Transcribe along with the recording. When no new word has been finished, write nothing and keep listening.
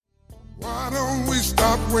don't we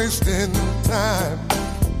stop wasting time?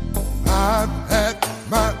 I've had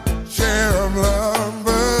my share of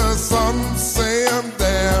lovers, some say I'm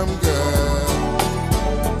damn good.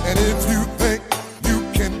 And if you think you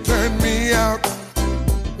can turn me out,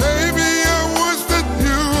 baby, I wish that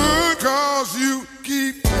you would, 'cause you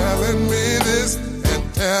keep telling me this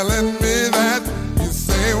and telling me that. You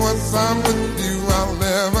say once I'm with you, I'll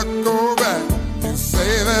never go back. You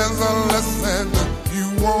say there's a lesson that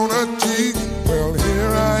you wanna teach. Well, here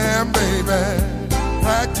I am, baby.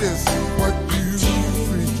 Practice what you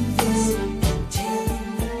preach.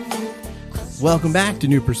 Welcome back to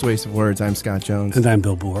New Persuasive Words. I'm Scott Jones. And I'm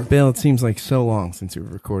Bill Bohr. Bill, it seems like so long since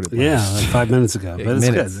we've recorded this. Yeah, like 5 minutes ago. But it's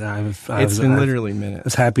minutes. good. It's been literally minutes. I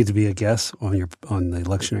was happy to be a guest on the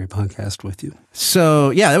Lectionary podcast with you.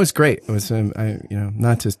 So, yeah, that was great. It was,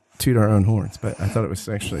 not to toot our own horns, but I thought it was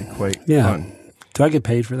actually quite fun. Do I get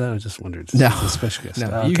paid for that? I just wondered. No. It's a special guest. No,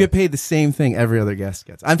 Oh, okay. you get paid the same thing every other guest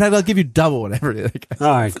gets. In fact, I'll give you double whatever the other guest.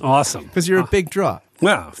 All right, awesome. Because you're a big draw.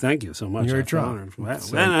 Wow, thank you so much. You're a I feel draw. honored. Wow.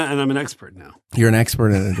 And I'm an expert now. You're an expert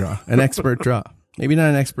in a draw. An expert draw. Maybe not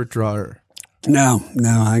an expert drawer. No,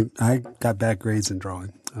 I got bad grades in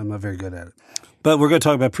drawing. I'm not very good at it. But we're going to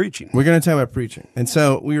talk about preaching. We're going to talk about preaching. And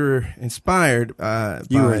so we were inspired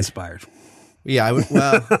You were inspired. Yeah,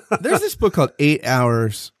 there's this book called 8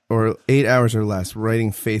 Hours or Less,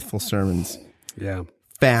 Writing Faithful Sermons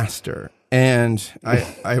Faster. And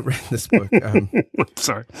I read this book.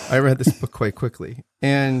 Sorry. I read this book quite quickly.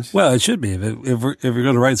 And well, it should be. If you're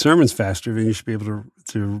going to write sermons faster, then you should be able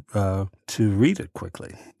to read it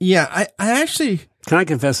quickly. Yeah, I actually... Can I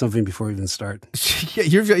confess something before we even start? Yeah,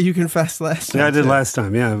 you confessed last time. Yeah, I did last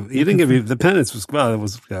time. Yeah, you didn't give me the penance was it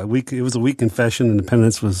was a weak. It was a weak confession, and the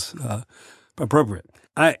penance was appropriate.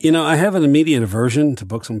 I have an immediate aversion to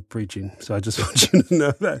books on preaching, so I just want you to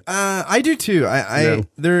know that. I do too.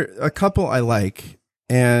 There are a couple I like,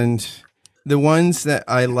 and the ones that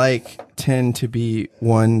I like tend to be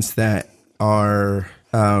ones that are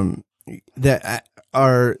the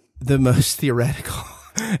most theoretical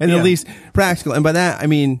and the least practical. And by that, I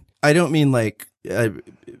mean I don't mean like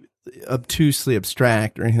obtusely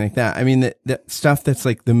abstract or anything like that. I mean that stuff that's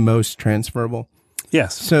like the most transferable.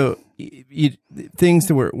 Yes. So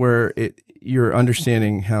things where you're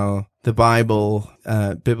understanding how the Bible,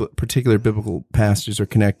 particular biblical passages are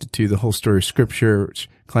connected to the whole story of Scripture, which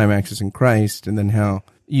climaxes in Christ, and then how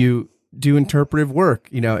you do interpretive work,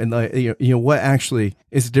 and what actually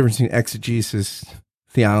is the difference between exegesis,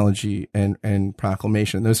 theology, and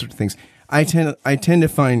proclamation, those sort of things. I tend to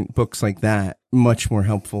find books like that much more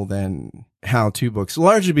helpful than how-to books,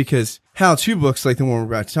 largely because how-to books like the one we're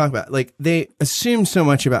about to talk about, like they assume so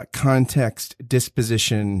much about context,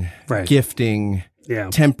 disposition, gifting,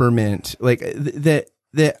 temperament, like that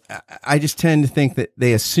I just tend to think that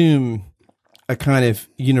they assume a kind of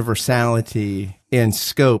universality and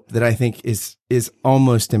scope that I think is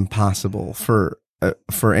almost impossible for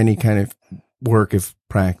any kind of work of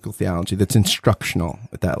practical theology that's instructional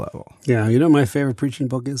at that level. Yeah, my favorite preaching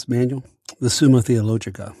book is manual, the Summa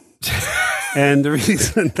Theologica. And the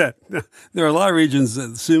reason that there are a lot of reasons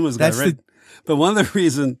that Summa's got read, but one of the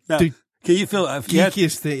reasons, can you feel the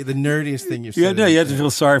nerdiest thing you said? You had to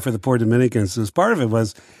feel sorry for the poor Dominicans. So part of it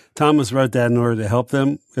was Thomas wrote that in order to help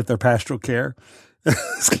them with their pastoral care.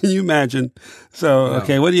 Can you imagine? So,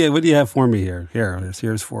 okay, what do you have for me here?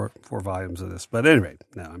 Here's four volumes of this. But at any rate,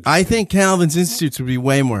 I think Calvin's Institutes would be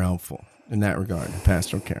way more helpful in that regard,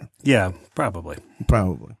 pastoral care. Yeah, probably.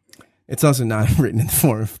 It's also not written in the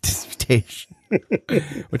form of disputation,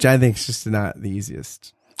 which I think is just not the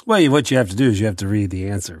easiest. Well, what you have to do is you have to read the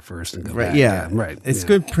answer first and go back. Yeah, right. It's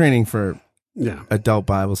good training for adult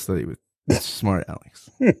Bible study with smart Alex.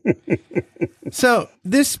 So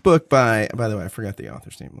this book by the way, I forgot the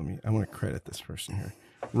author's name. I want to credit this person here.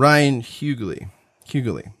 Ryan Hughley.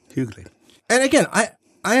 And again, I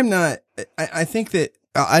am not, I think that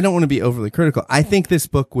I don't want to be overly critical. I think this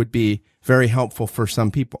book would be very helpful for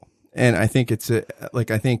some people. And I think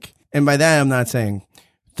and by that, I'm not saying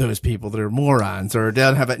those people that are morons or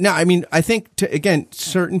don't have it. No, I mean, I think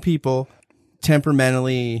certain people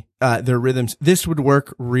temperamentally, their rhythms, this would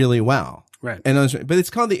work really well. Right. But it's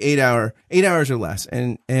called the 8 Hours or Less.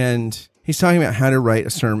 And he's talking about how to write a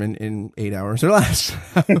sermon in 8 hours or less.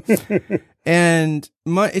 And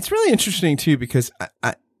it's really interesting too, because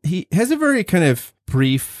he has a very kind of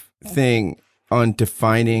brief thing on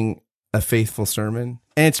defining a faithful sermon.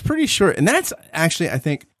 And it's pretty short. And that's actually, I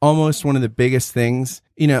think, almost one of the biggest things,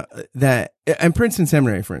 that at Princeton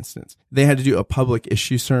Seminary, for instance, they had to do a public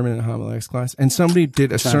issue sermon in a homiletics class. And somebody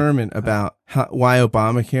did a sermon about why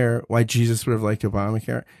Obamacare, why Jesus would have liked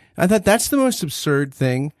Obamacare. I thought that's the most absurd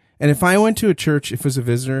thing. And if I went to a church, if it was a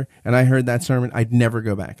visitor, and I heard that sermon, I'd never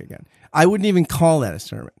go back again. I wouldn't even call that a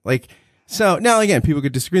sermon. Like, so now again, people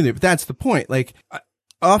could disagree with me, but that's the point. Like,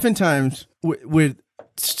 oftentimes with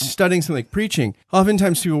studying something like preaching,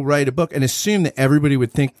 oftentimes people write a book and assume that everybody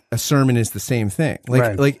would think a sermon is the same thing. Like,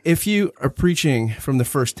 Right. like if you are preaching from the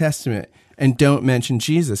First Testament and don't mention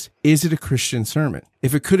Jesus, is it a Christian sermon?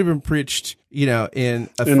 If it could have been preached, in a In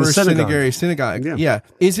the first synagogue. synagogue, Yeah.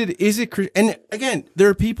 is it? And again, there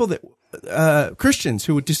are people that Christians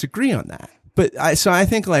who would disagree on that. But I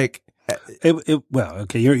think like. Well,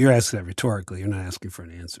 okay, you're asking that rhetorically. You're not asking for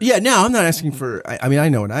an answer. Yeah, no, I'm not asking for. I mean, I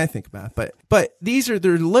know what I think about, but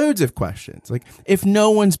there are loads of questions. Like, if no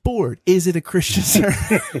one's bored, is it a Christian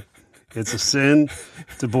sermon? It's a sin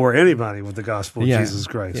to bore anybody with the gospel of Jesus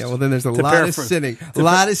Christ. Yeah, well, then there's a lot of sinning. A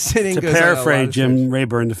lot of sinning. To goes on in a lot paraphrase of Jim churches.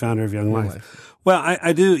 Rayburn, the founder of Young Life. Well,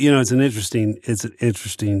 I do. It's an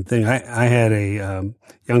interesting thing. I had a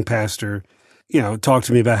young pastor, talk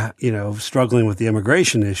to me about, struggling with the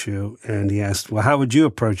immigration issue. And he asked, well, how would you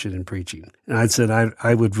approach it in preaching? And I said,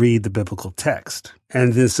 I would read the biblical text.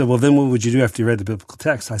 And they said, well, then what would you do after you read the biblical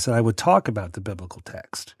text? I said, I would talk about the biblical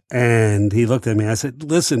text. And he looked at me. I said,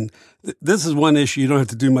 listen, this is one issue you don't have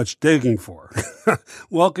to do much digging for.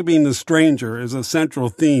 Welcoming the stranger is a central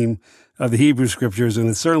theme of the Hebrew scriptures, and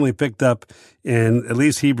it's certainly picked up in at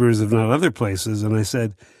least Hebrews, if not other places. And I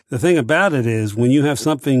said, the thing about it is when you have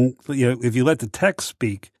something, if you let the text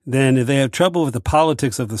speak, then if they have trouble with the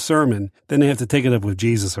politics of the sermon, then they have to take it up with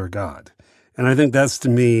Jesus or God. And I think that's, to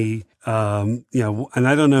me, and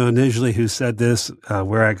I don't know initially who said this,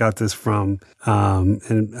 where I got this from,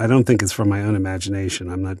 and I don't think it's from my own imagination.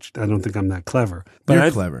 I don't think I'm that clever. But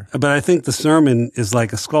You're clever. But I think the sermon is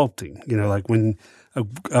like a sculpting, like when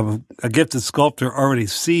a gifted sculptor already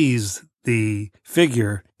sees the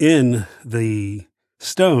figure in the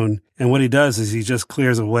stone, and what he does is he just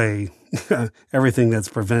clears away everything that's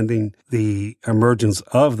preventing the emergence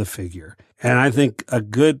of the figure. And I think a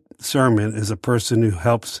good sermon is a person who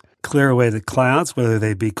helps clear away the clouds, whether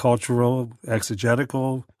they be cultural,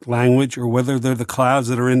 exegetical, language, or whether they're the clouds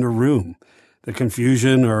that are in the room, the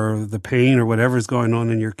confusion or the pain or whatever is going on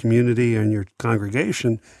in your community or in your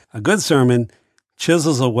congregation. A good sermon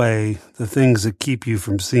chisels away the things that keep you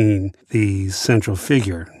from seeing the central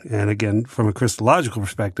figure. And again, from a Christological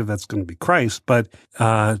perspective, that's going to be Christ, but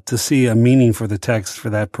to see a meaning for the text,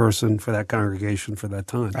 for that person, for that congregation, for that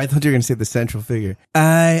time. I thought you were going to say the central figure.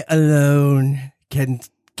 I alone can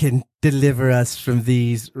deliver us from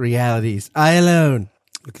these realities. I alone.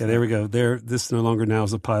 Okay, there we go. This no longer now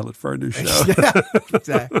is a pilot for our new show. Yeah,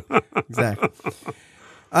 exactly.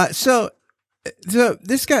 So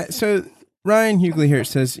this guy, Ryan Hughley here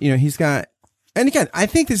says, he's got, and again, I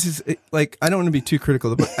think this is like, I don't want to be too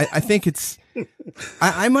critical, but I think it's,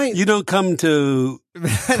 I might. You don't come to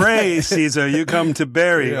praise Caesar, you come to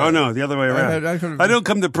bury. Yeah. Oh no, the other way around. I don't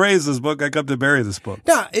come to praise this book, I come to bury this book.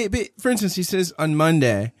 No, for instance, he says on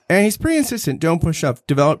Monday, and he's pretty insistent, don't push up,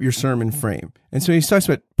 develop your sermon frame. And so he talks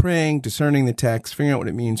about praying, discerning the text, figuring out what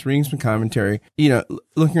it means, reading some commentary,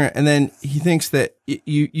 looking around, and then he thinks that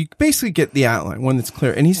you basically get the outline, one that's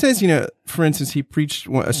clear. And he says, for instance, he preached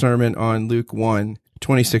a sermon on Luke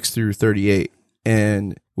 1:26 through 38,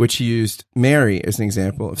 and which he used Mary as an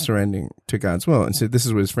example of surrendering to God's will, and said this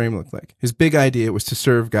is what his frame looked like. His big idea was to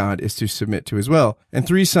serve God is to submit to his will. And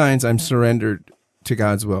 3 signs I'm surrendered to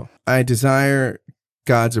God's will. I desire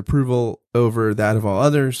God's approval over that of all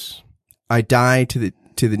others. I die to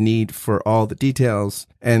the need for all the details.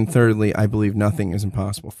 And thirdly, I believe nothing is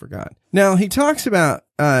impossible for God. Now, he talks about,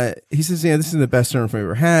 he says, this is the best sermon I've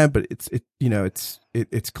ever had, but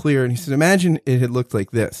it's clear. And he says, imagine it had looked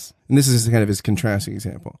like this. And this is kind of his contrasting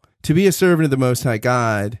example. To be a servant of the Most High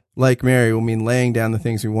God, like Mary, will mean laying down the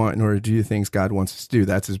things we want in order to do the things God wants us to do.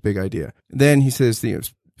 That's his big idea. Then he says,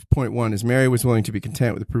 point 1 is Mary was willing to be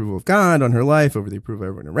content with the approval of God on her life over the approval of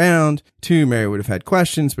everyone around. 2, Mary would have had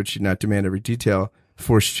questions, but she'd not demand every detail.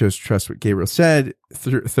 4, she chose to trust what Gabriel said.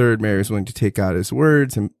 3, Mary was willing to take God at his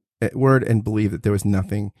word and believe that there was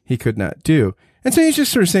nothing he could not do. And so he's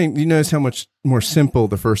just sort of saying, you notice how much more simple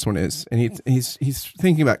the first one is. And he's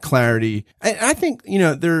thinking about clarity. I think,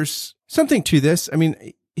 there's something to this. I mean,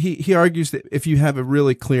 he argues that if you have a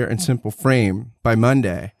really clear and simple frame by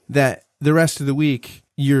Monday, that the rest of the week,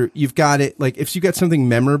 you've got it. Like if you got something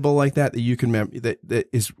memorable like that you can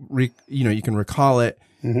you can recall it.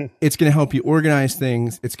 Mm-hmm. It's going to help you organize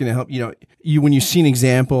things. It's going to help you when you see an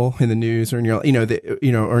example in the news or in your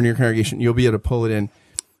or in your congregation, you'll be able to pull it in.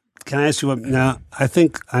 Can I ask you what? Now, I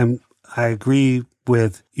think I agree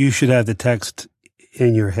with you should have the text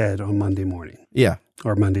in your head on Monday morning. Yeah.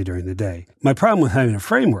 Or Monday during the day. My problem with having a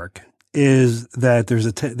framework is that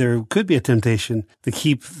there could be a temptation to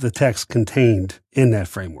keep the text contained in that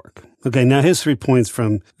framework. Okay, now his 3 points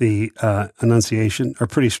from the Annunciation are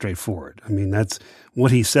pretty straightforward. I mean, that's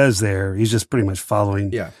what he says there. He's just pretty much following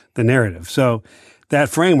the narrative. So that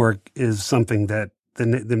framework is something that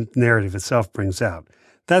the narrative itself brings out.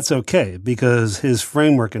 That's okay, because his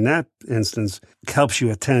framework in that instance helps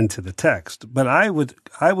you attend to the text. But I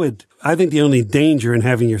think the only danger in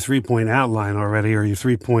having your 3-point outline already, or your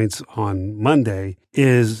 3 points on Monday,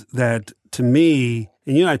 is that, to me,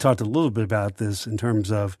 and you and I talked a little bit about this in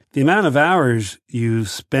terms of the amount of hours you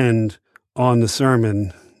spend on the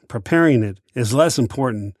sermon preparing it is less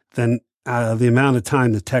important than the amount of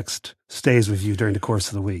time the text stays with you during the course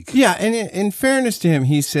of the week. Yeah, and in fairness to him,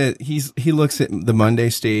 he said he looks at the Monday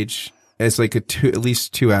stage as like at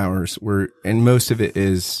least 2 hours, and most of it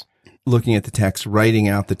is looking at the text, writing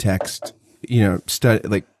out the text, study,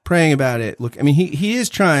 like praying about it. Look, I mean, he is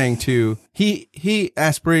trying to he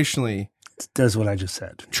aspirationally does what I just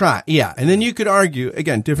said. Try, yeah, and then you could argue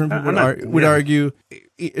again. Different people would argue,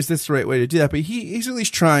 is this the right way to do that? But he's at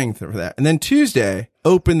least trying for that. And then Tuesday,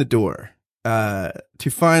 open the door to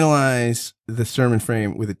finalize the sermon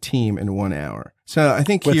frame with a team in 1 hour. So I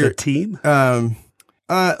think with a team.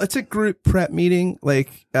 It's a group prep meeting.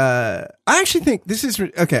 Like, I actually think this is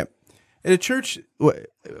okay. At a church,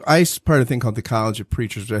 I part of a thing called the College of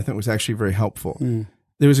Preachers, which I think was actually very helpful.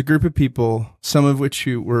 There was a group of people, some of which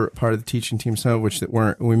who were part of the teaching team, some of which that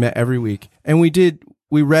weren't. And we met every week, and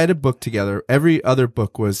we read a book together. Every other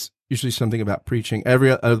book was usually something about preaching.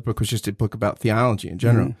 Every other book was just a book about theology in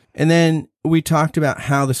general. And then we talked about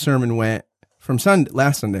how the sermon went from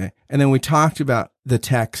last Sunday, and then we talked about the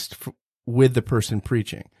text with the person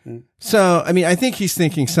preaching. So, I mean, I think he's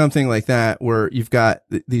thinking something like that, where you've got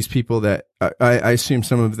these people that I assume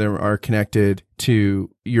some of them are connected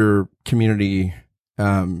to your community.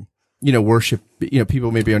 Worship, people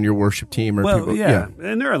maybe on your worship team or people. Yeah.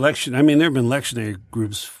 And there have been lectionary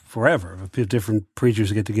groups forever of different preachers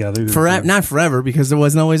who get together. Not forever, because there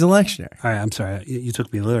wasn't always a lectionary. All right, I'm sorry. You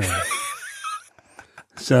took me literally.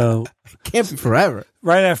 So. It can't be forever.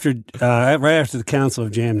 Right after the Council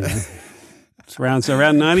of Jamnia. It's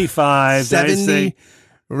around 95. 70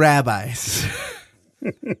 rabbis.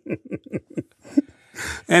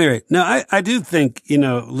 Anyway, no, I do think,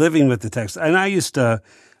 living with the text, and I used to,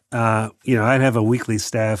 I'd have a weekly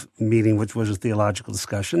staff meeting, which was a theological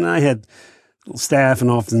discussion. And I had staff and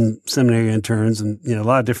often seminary interns and, a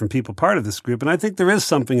lot of different people part of this group. And I think there is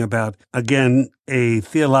something about, again, a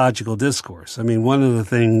theological discourse. I mean, one of the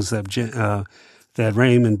things that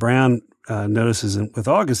Raymond Brown notices with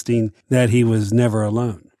Augustine, that he was never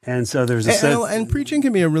alone. And so there's and preaching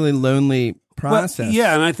can be a really lonely process. Well,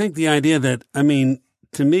 yeah, and I think the idea that,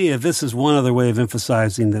 to me, if this is one other way of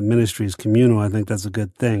emphasizing that ministry is communal, I think that's a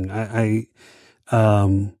good thing.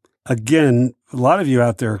 Again, a lot of you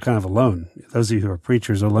out there are kind of alone. Those of you who are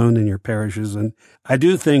preachers are alone in your parishes. And I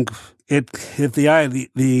do think the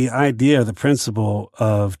idea, the principle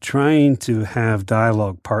of trying to have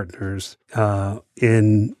dialogue partners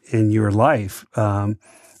in your life.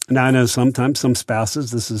 Now, I know sometimes some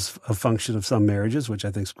spouses, this is a function of some marriages, which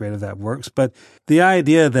I think is great if that works. But the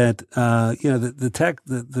idea that,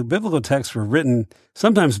 the biblical texts were written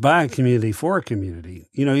sometimes by a community for a community.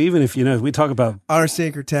 Even if, we talk about. Our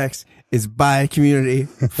sacred text is by a community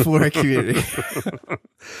for a community.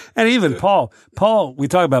 And even Paul, we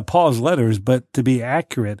talk about Paul's letters, but to be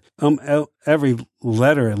accurate, every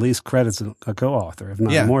letter at least credits a co-author, if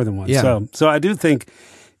not more than one. Yeah. So I do think,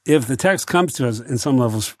 if the text comes to us in some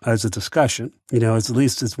levels as a discussion,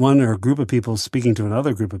 it's one or a group of people speaking to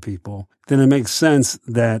another group of people, then it makes sense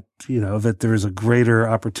that, that there is a greater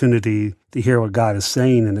opportunity to hear what God is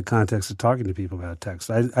saying in the context of talking to people about text.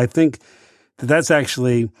 I think that's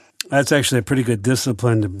actually a pretty good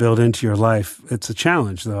discipline to build into your life. It's a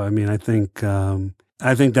challenge, though. I think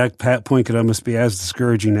that point could almost be as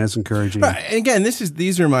discouraging as encouraging. Right. And again, this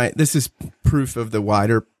is proof of the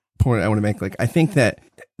wider point I want to make. Like, I think that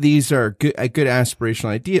these are a good aspirational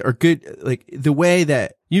idea, or good, like the way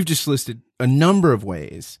that you've just listed a number of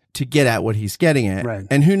ways to get at what he's getting at. Right.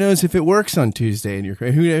 And who knows if it works on Tuesday and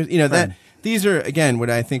who knows, that these are, again, what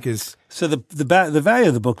I think is. So the value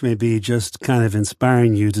of the book may be just kind of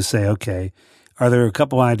inspiring you to say, okay, are there a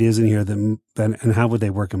couple ideas in here that and how would they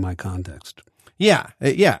work in my context? Yeah.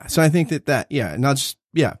 Yeah. So I think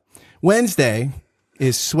Wednesday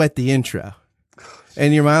is sweat the intro.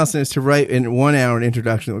 And your milestone is to write in 1 hour an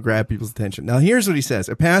introduction that will grab people's attention. Now, here's what he says.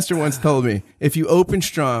 A pastor once told me, if you open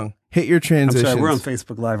strong, hit your transitions. I'm sorry, we're on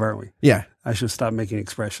Facebook Live, aren't we? Yeah. I should stop making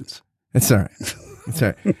expressions. That's all right.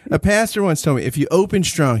 Sorry. A pastor once told me, if you open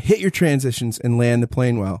strong, hit your transitions, and land the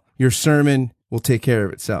plane well, your sermon will take care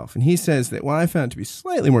of itself. And he says that, well, I found it to be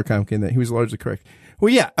slightly more complicated than that. He was largely correct.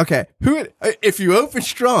 Well, yeah, okay. If you open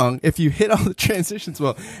strong, if you hit all the transitions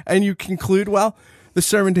well, and you conclude well, the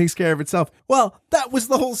sermon takes care of itself. Well, that was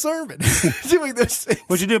the whole sermon. Doing those things.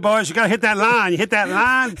 What you do, boys, you got to hit that line. You hit that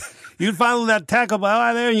line, you follow that tackle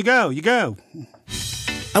by there, and you go.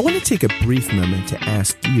 I want to take a brief moment to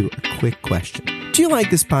ask you a quick question. Do you like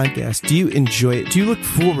this podcast? Do you enjoy it? Do you look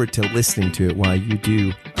forward to listening to it while you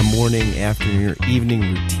do a morning, afternoon, or evening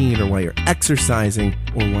routine, or while you're exercising,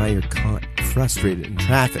 or while you're caught frustrated in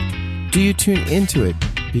traffic? Do you tune into it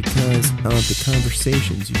because of the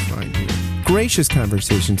conversations you find here? Gracious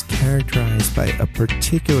conversations characterized by a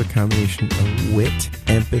particular combination of wit,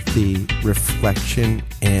 empathy, reflection,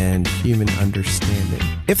 and human understanding.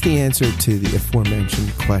 If the answer to the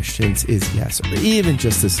aforementioned questions is yes, or even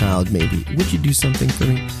just a solid maybe, would you do something for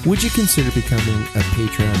me? Would you consider becoming a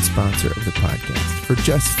Patreon sponsor of the podcast for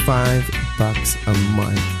just $5 a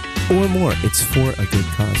month or more? It's for a good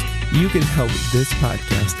cause. You can help this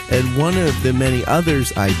podcast and one of the many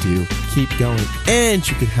others I do keep going, and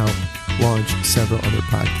you can help launch several other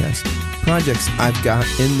podcast projects I've got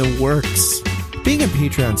in the works. Being a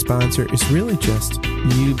Patreon sponsor is really just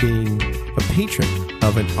you being a patron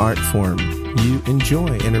of an art form you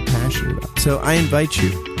enjoy and are passionate about. So I invite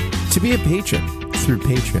you to be a patron through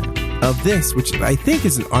Patreon of this, which I think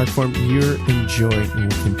is an art form you're enjoying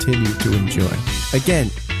and will continue to enjoy. Again,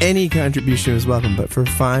 any contribution is welcome, but for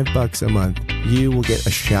 $5 a month, you will get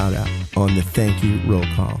a shout out on the thank you roll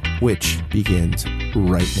call, which begins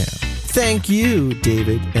right now. Thank you,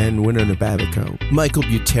 David and Winona Babico, Michael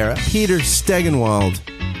Butera, Peter Stegenwald,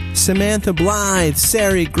 Samantha Blythe,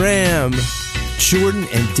 Sari Graham, Jordan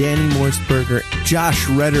and Danny Morseberger, Josh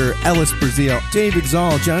Redder, Ellis Brazil, David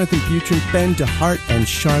Zoll, Jonathan Butrin, Ben DeHart, and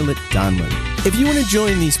Charlotte Donlin. If you want to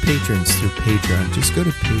join these patrons through Patreon, just go to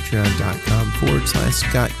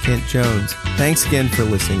patreon.com/Scott Kent Jones. Thanks again for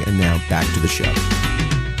listening, and now back to the show.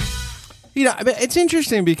 You know, it's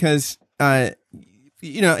interesting because,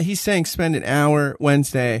 he's saying spend an hour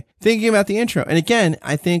Wednesday thinking about the intro. And again,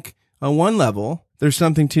 I think on one level, there's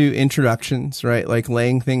something to introductions, right? Like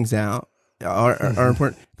laying things out are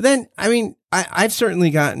important. But then, I mean, I've certainly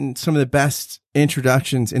gotten some of the best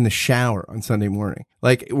introductions in the shower on Sunday morning,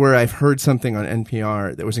 like where I've heard something on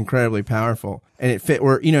NPR that was incredibly powerful and it fit,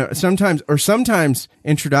 or, sometimes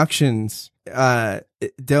introductions,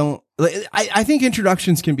 don't, I think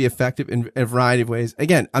introductions can be effective in a variety of ways.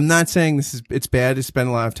 Again, I'm not saying it's bad to spend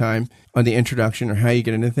a lot of time on the introduction or how you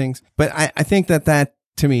get into things, but I think that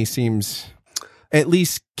to me seems at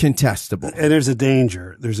least contestable. And there's a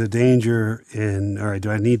danger. There's a danger in, all right,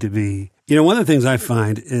 do I need to be, one of the things I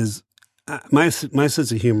find is my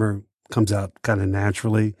sense of humor comes out kind of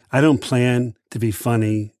naturally. I don't plan to be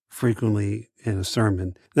funny frequently in a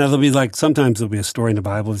sermon. Now, sometimes there'll be a story in the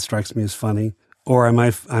Bible that strikes me as funny, or I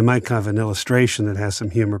might have an illustration that has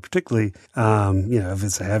some humor, particularly, if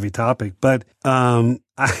it's a heavy topic. But, I've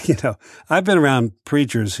been around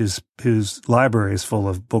preachers whose library is full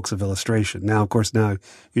of books of illustration. Now, of course,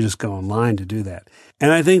 you just go online to do that.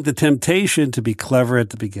 And I think the temptation to be clever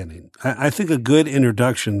at the beginning, I think a good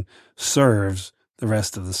introduction serves the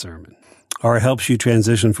rest of the sermon, or it helps you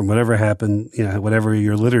transition from whatever happened, whatever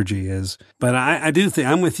your liturgy is. But I do think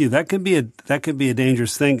I'm with you. That could be a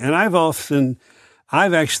dangerous thing. And I've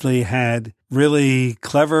actually had really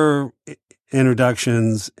clever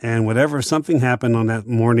introductions, and whatever something happened on that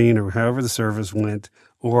morning or however the service went,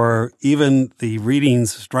 or even the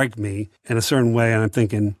readings strike me in a certain way, and I'm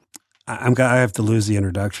thinking, I have to lose the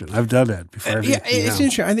introduction. I've done that before. It's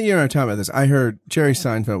interesting. I think you're talking about this. I heard Jerry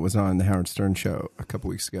Seinfeld was on the Howard Stern show a couple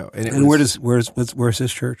weeks ago, and where's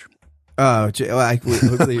his church? Oh,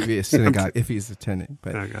 hopefully it'd be a synagogue if he's attending.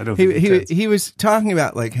 But I don't he was talking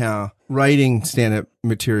about like how writing stand-up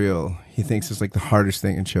material he thinks is like the hardest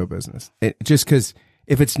thing in show business. Just because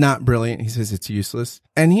if it's not brilliant, he says it's useless.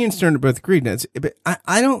 And he and Stern both agreed. But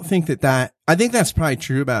I don't think that I think that's probably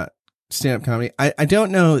true about stand-up comedy. I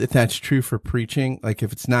don't know if that's true for preaching. Like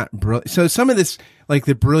if it's not brilliant. So some of this, like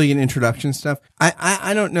the brilliant introduction stuff,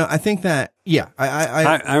 I don't know. I think that, yeah.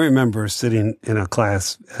 I remember sitting in a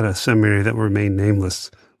class at a seminary that remained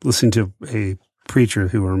nameless, listening to a preacher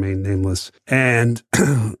who remained nameless. And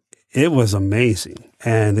it was amazing.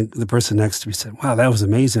 And the person next to me said, wow, that was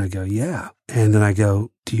amazing. I go, yeah. And then I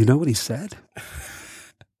go, do you know what he said?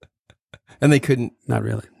 And they couldn't. Not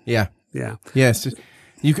really. Yeah. Yeah. Yes.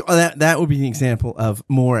 That would be the example of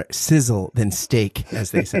more sizzle than steak,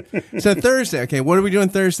 as they say. So Thursday, okay, what are we doing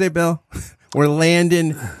Thursday, Bill? We're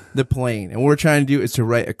landing the plane, and what we're trying to do is to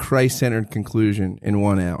write a Christ-centered conclusion in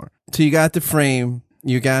 1 hour. So you got the frame,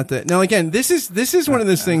 you got the. Now again, this is one of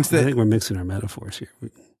those things that I think we're mixing our metaphors here.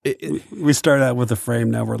 We start out with a frame.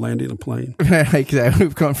 Now we're landing a plane. Exactly.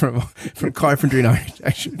 We've gone from carpentry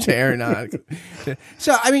to aeronautics.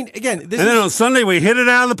 So I mean, again, then on Sunday we hit it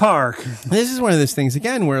out of the park. This is one of those things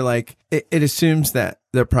again where like it assumes that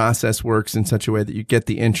the process works in such a way that you get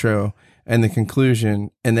the intro and the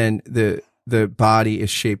conclusion, and then the body is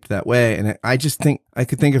shaped that way. And I just think I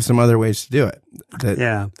could think of some other ways to do it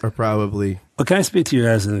that are probably. Well, can I speak to you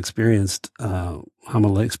as an experienced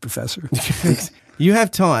homiletics professor? You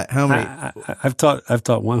have taught how many? I've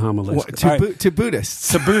taught one homiletics to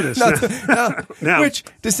Buddhists. To Buddhists. No. Which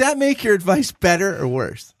does that make your advice better or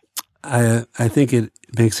worse? I think it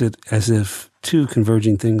makes it as if two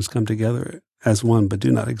converging things come together as one, but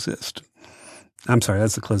do not exist. I'm sorry,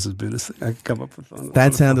 that's the closest Buddhist thing I could come up with.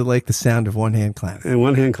 That sounded like the sound of one hand clapping. And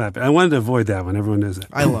one hand clapping. I wanted to avoid that one. Everyone knows that.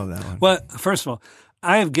 I love that one. Well, first of all,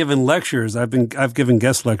 I have given lectures. I've given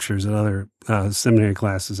guest lectures at other seminary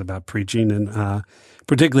classes about preaching, and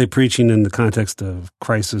particularly preaching in the context of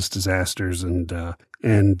crisis, disasters, and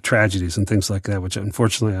tragedies and things like that, which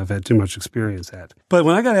unfortunately I've had too much experience at. But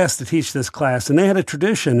when I got asked to teach this class, and they had a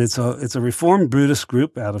tradition, it's a Reformed Buddhist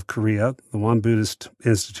group out of Korea, the Won Buddhist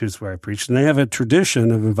Institute's where I preached, and they have a tradition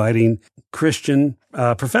of inviting Christian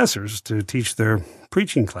professors to teach their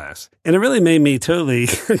preaching class. And it really made me totally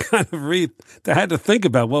kind of I had to think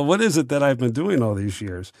about, well, what is it that I've been doing all these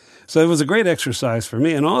years? So it was a great exercise for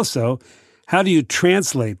me. And also, how do you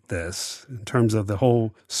translate this in terms of the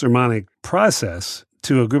whole sermonic process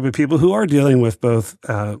to a group of people who are dealing with both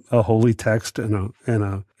a holy text and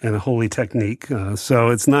a holy technique? So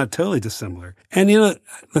it's not totally dissimilar. And the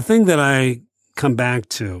thing that I come back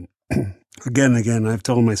to again and again, I've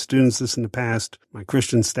told my students this in the past, my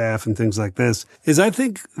Christian staff and things like this, is I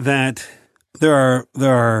think that there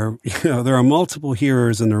are multiple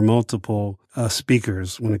hearers and there are multiple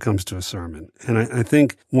speakers when it comes to a sermon. And I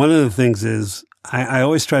think one of the things is I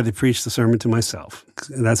always try to preach the sermon to myself.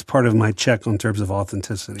 And that's part of my check in terms of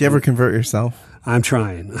authenticity. Do you ever convert yourself? I'm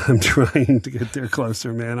trying to get there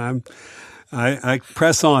closer, man. I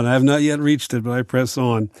press on. I have not yet reached it, but I press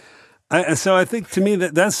on. So I think to me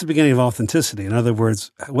that's the beginning of authenticity. In other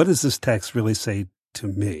words, what does this text really say to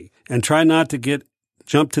me? And try not to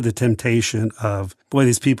jump to the temptation of, boy,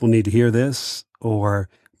 these people need to hear this, or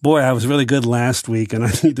boy, I was really good last week and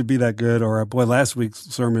I need to be that good, or boy, last week's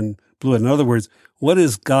sermon blew it. In other words, what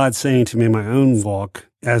is God saying to me in my own walk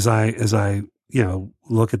as I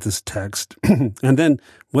look at this text? And then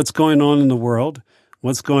what's going on in the world?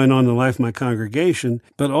 What's going on in the life of my congregation,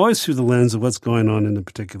 but always through the lens of what's going on in the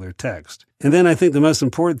particular text. And then I think the most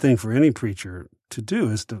important thing for any preacher to do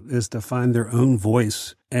is to find their own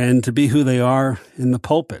voice and to be who they are in the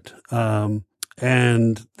pulpit.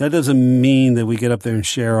 And that doesn't mean that we get up there and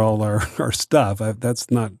share all our stuff. That's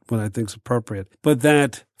not what I think is appropriate. But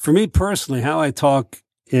that, for me personally, how I talk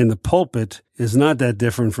in the pulpit is not that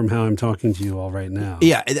different from how I'm talking to you all right now.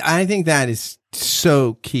 Yeah, I think that is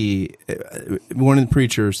so key. One of the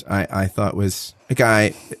preachers I thought was a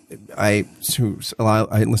guy I listened to a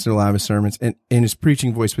lot of his sermons, and his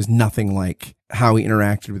preaching voice was nothing like how he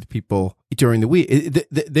interacted with people during the week.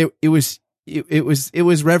 It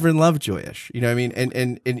was Reverend Lovejoy-ish, you know what I mean?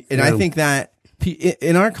 And yeah. I think that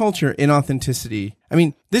in our culture, inauthenticity, I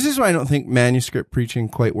mean, this is why I don't think manuscript preaching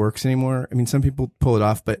quite works anymore. I mean, some people pull it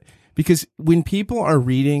off, but because when people are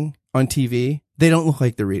reading on TV, they don't look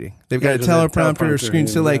like they're reading. They've got a teleprompter or screen.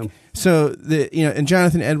 So in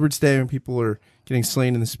Jonathan Edwards' day, when people are getting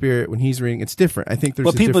slain in the spirit, when he's reading, it's different. I think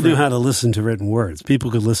people knew how to listen to written words. People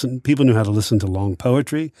knew how to listen to long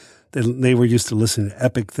poetry. They were used to listening to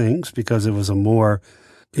epic things because it was a more,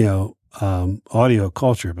 audio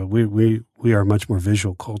culture. But we are a much more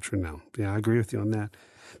visual culture now. Yeah, I agree with you on that.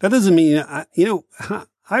 That doesn't mean,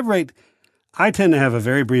 I tend to have a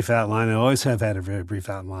very brief outline. I always have had a very brief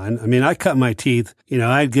outline. I mean, I cut my teeth.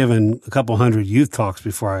 I'd given a couple hundred youth talks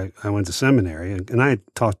before I went to seminary, and I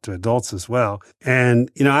talked to adults as well.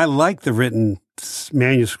 And, I like the written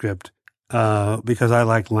manuscript because I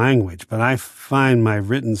like language, but I find my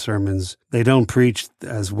written sermons, they don't preach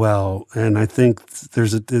as well. And I think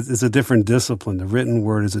it's a different discipline. The written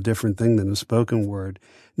word is a different thing than the spoken word.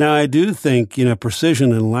 Now, I do think,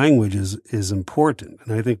 precision in language is important.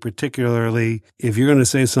 And I think particularly if you're going to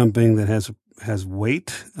say something that has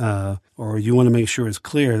weight, or you want to make sure it's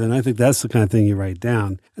clear, then I think that's the kind of thing you write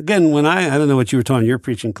down. Again, I don't know what you were taught in your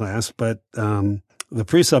preaching class, but the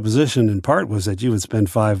presupposition in part was that you would spend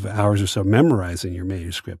 5 hours or so memorizing your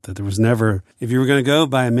manuscript, that there was never, if you were going to go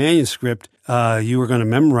by a manuscript, you were going to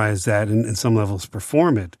memorize that and in some levels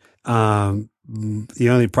perform it. The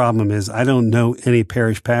only problem is I don't know any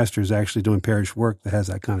parish pastors actually doing parish work that has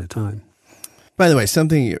that kind of time. By the way,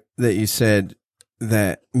 something that you said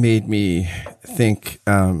that made me think,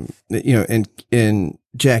 in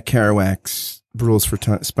Jack Kerouac's Rules for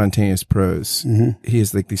Spontaneous Prose, he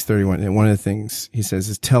has like these 31, and one of the things he says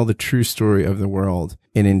is tell the true story of the world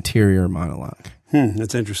in interior monologue.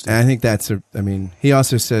 That's interesting. And I think that's he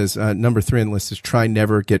also says, number 3 on the list is try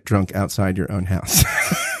never get drunk outside your own house,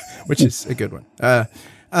 which is a good one. I'll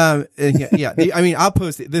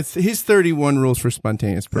post it. His 31 rules for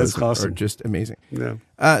spontaneous prose are just amazing. Yeah.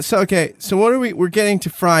 So what are we're getting to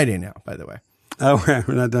Friday now, by the way. Oh,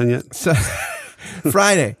 we're not done yet. So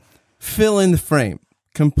Friday, fill in the frame,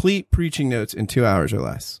 complete preaching notes in 2 hours or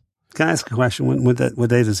less. Can I ask a question? What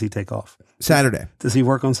day does he take off? Saturday. Does he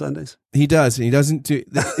work on Sundays? He does. He doesn't do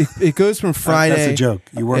it goes from Friday. That's a joke.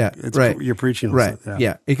 You work. Yeah, right. You're preaching on right. Sunday.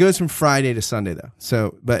 Yeah. It goes from Friday to Sunday though.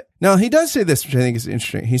 So, but no, he does say this, which I think is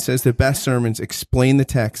interesting. He says the best sermons explain the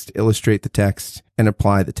text, illustrate the text, and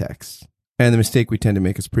apply the text. And the mistake we tend to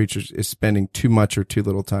make as preachers is spending too much or too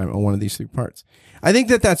little time on one of these 3 parts. I think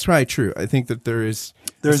that that's probably true. I think that there's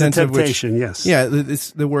a temptation. Yes. Yeah. It's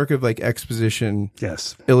the work of like exposition.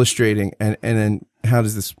 Yes. Illustrating. And then how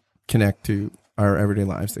does this connect to our everyday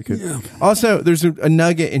lives? That could also, there's a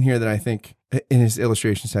nugget in here that I think in his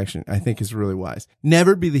illustration section, I think is really wise.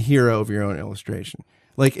 Never be the hero of your own illustration.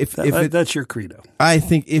 Like if that's your credo. I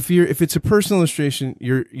think if it's a personal illustration,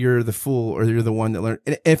 you're the fool or you're the one that learned.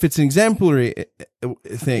 If it's an exemplary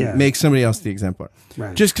thing, make somebody else the exemplar.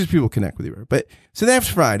 Right. Just because people connect with you. But so that's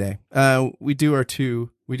Friday. We do our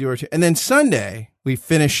two, and then Sunday we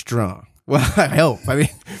finish strong. Well, I hope.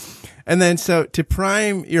 And then so to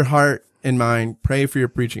prime your heart and mind, pray for your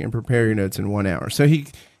preaching and prepare your notes in 1 hour. So he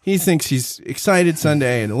thinks he's excited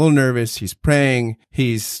Sunday and a little nervous. He's praying.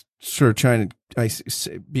 He's sort of trying to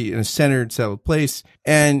be in a centered, settled place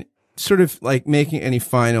and sort of like making any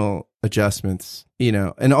final adjustments,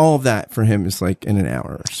 and all of that for him is like in an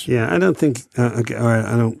hour or so. Yeah, I don't think, okay, all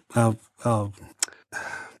right,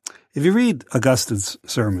 if you read Augustine's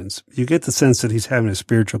sermons, you get the sense that he's having a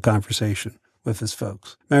spiritual conversation with his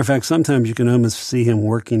folks. Matter of fact, sometimes you can almost see him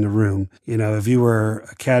working the room. If you were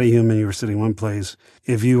a catechumen, you were sitting one place.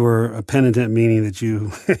 If you were a penitent, meaning that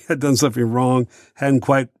you had done something wrong, hadn't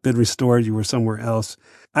quite been restored, you were somewhere else.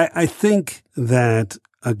 I think that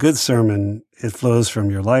a good sermon, it flows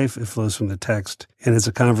from your life, it flows from the text, and it's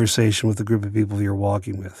a conversation with a group of people you're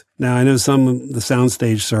walking with. Now, I know the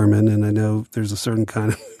soundstage sermon, and I know there's a certain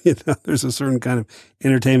kind of,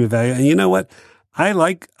 entertainment value. And you know what? I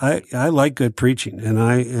like good preaching, and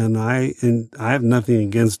I have nothing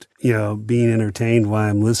against, being entertained while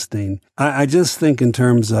I'm listening. I just think in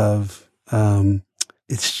terms of,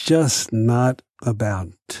 it's just not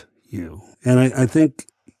about you. And I think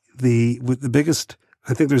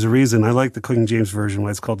I think there's a reason I like the King James Version, why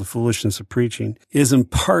it's called the foolishness of preaching, is in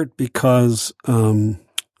part because,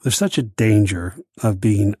 there's such a danger of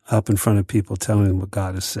being up in front of people telling them what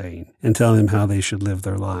God is saying and telling them how they should live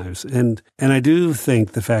their lives. And I do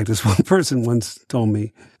think the fact is, one person once told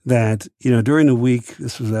me that, during the week,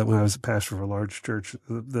 this was when I was a pastor of a large church,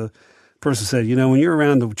 the person said, when you're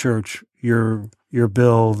around the church, you're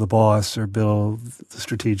Bill, the boss, or Bill, the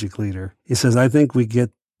strategic leader. He says, I think when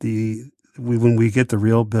we get the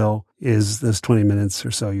real Bill is those 20 minutes or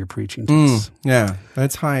so you're preaching to us. Yeah,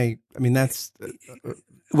 that's high. That's...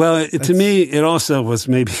 Well, to me, it also was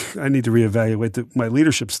maybe I need to reevaluate my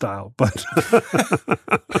leadership style, but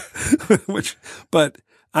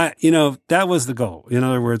that was the goal. In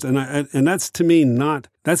other words, and that's to me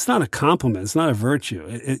that's not a compliment. It's not a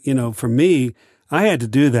virtue. For me, I had to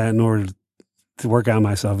do that in order to work out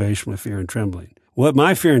my salvation with fear and trembling. What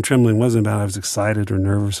my fear and trembling wasn't about, I was excited or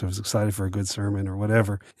nervous, or I was excited for a good sermon or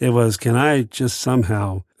whatever. It was, can I just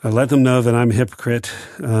somehow let them know that I'm a hypocrite,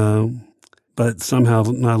 but somehow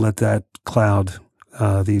not let that cloud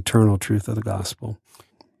the eternal truth of the gospel.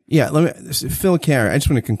 Yeah, Phil Carey. I just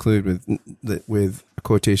want to conclude with a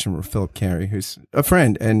quotation from Philip Carey, who's a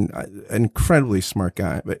friend and an incredibly smart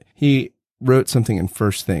guy. But he wrote something in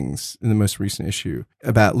First Things in the most recent issue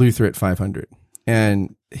about Luther at 500,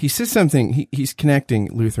 and he says something. He's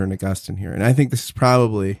connecting Luther and Augustine here, and I think this is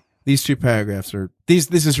probably. These 2 paragraphs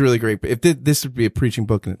this is really great, but if this would be a preaching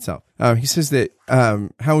book in itself. He says that,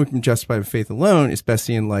 how we can justify by faith alone is best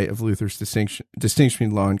seen in light of Luther's distinction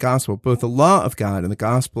between law and gospel. Both the law of God and the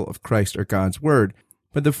gospel of Christ are God's word,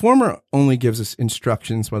 But the former only gives us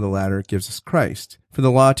instructions, while the latter gives us Christ. For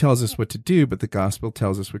the law tells us what to do, but the gospel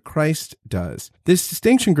tells us what Christ does. This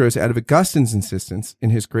distinction grows out of Augustine's insistence in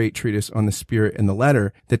his great treatise on the Spirit and the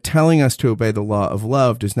letter that telling us to obey the law of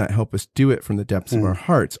love does not help us do it from the depths of our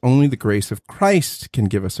hearts. Only the grace of Christ can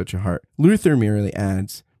give us such a heart. Luther merely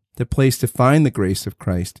adds, the place to find the grace of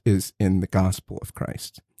Christ is in the gospel of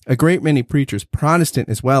Christ. A great many preachers, Protestant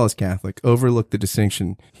as well as Catholic, overlook the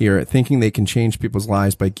distinction here, thinking they can change people's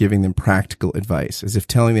lives by giving them practical advice, as if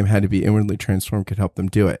telling them how to be inwardly transformed could help them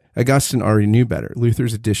do it. Augustine already knew better.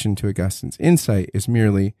 Luther's addition to Augustine's insight is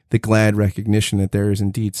merely the glad recognition that there is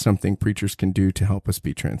indeed something preachers can do to help us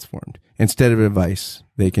be transformed. Instead of advice,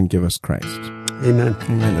 they can give us Christ. Amen.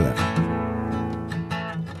 Amen to that.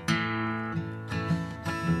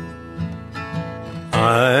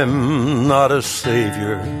 I'm not a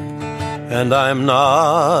savior, and I'm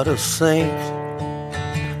not a saint.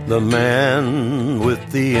 The man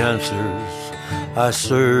with the answers, I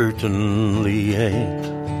certainly ain't.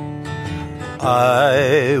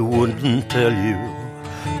 I wouldn't tell you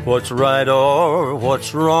what's right or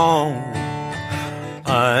what's wrong.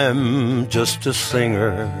 I'm just a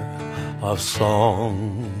singer of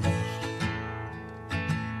songs.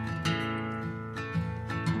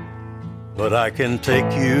 But I can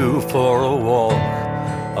take you for a walk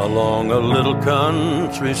along a little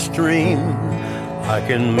country stream. I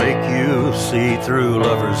can make you see through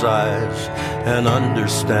lovers' eyes and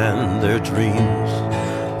understand their dreams.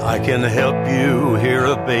 I can help you hear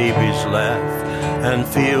a baby's laugh and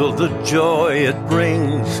feel the joy it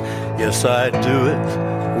brings. Yes, I do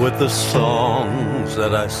it with the songs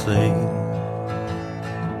that I sing.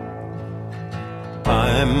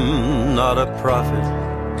 I'm not a prophet,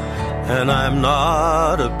 and I'm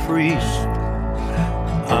not a priest.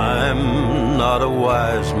 I'm not a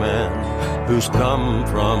wise man who's come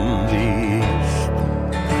from the east.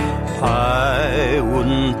 I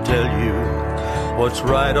wouldn't tell you what's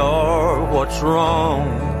right or what's wrong.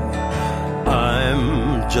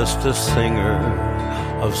 I'm just a singer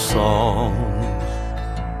of songs.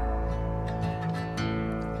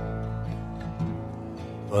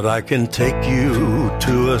 But I can take you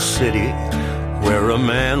to a city where a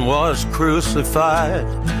man was crucified.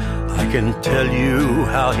 I can tell you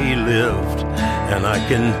how he lived, and I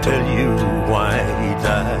can tell you why he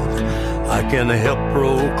died. I can help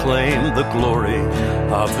proclaim the glory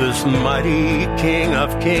of this mighty King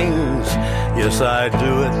of Kings. Yes, I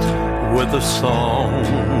do it with the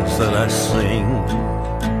songs that I sing.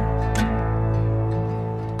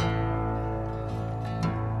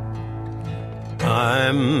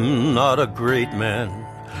 I'm not a great man,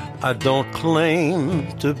 I don't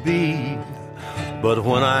claim to be, but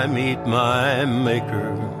when I meet my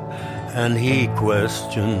Maker and he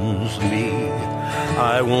questions me,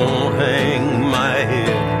 I won't hang my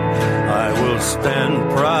head. I will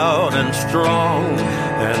stand proud and strong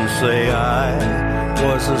and say I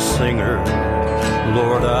was a singer.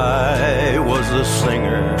 Lord, I was a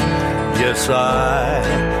singer. Yes, I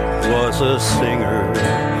was a singer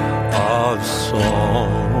of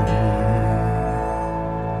song.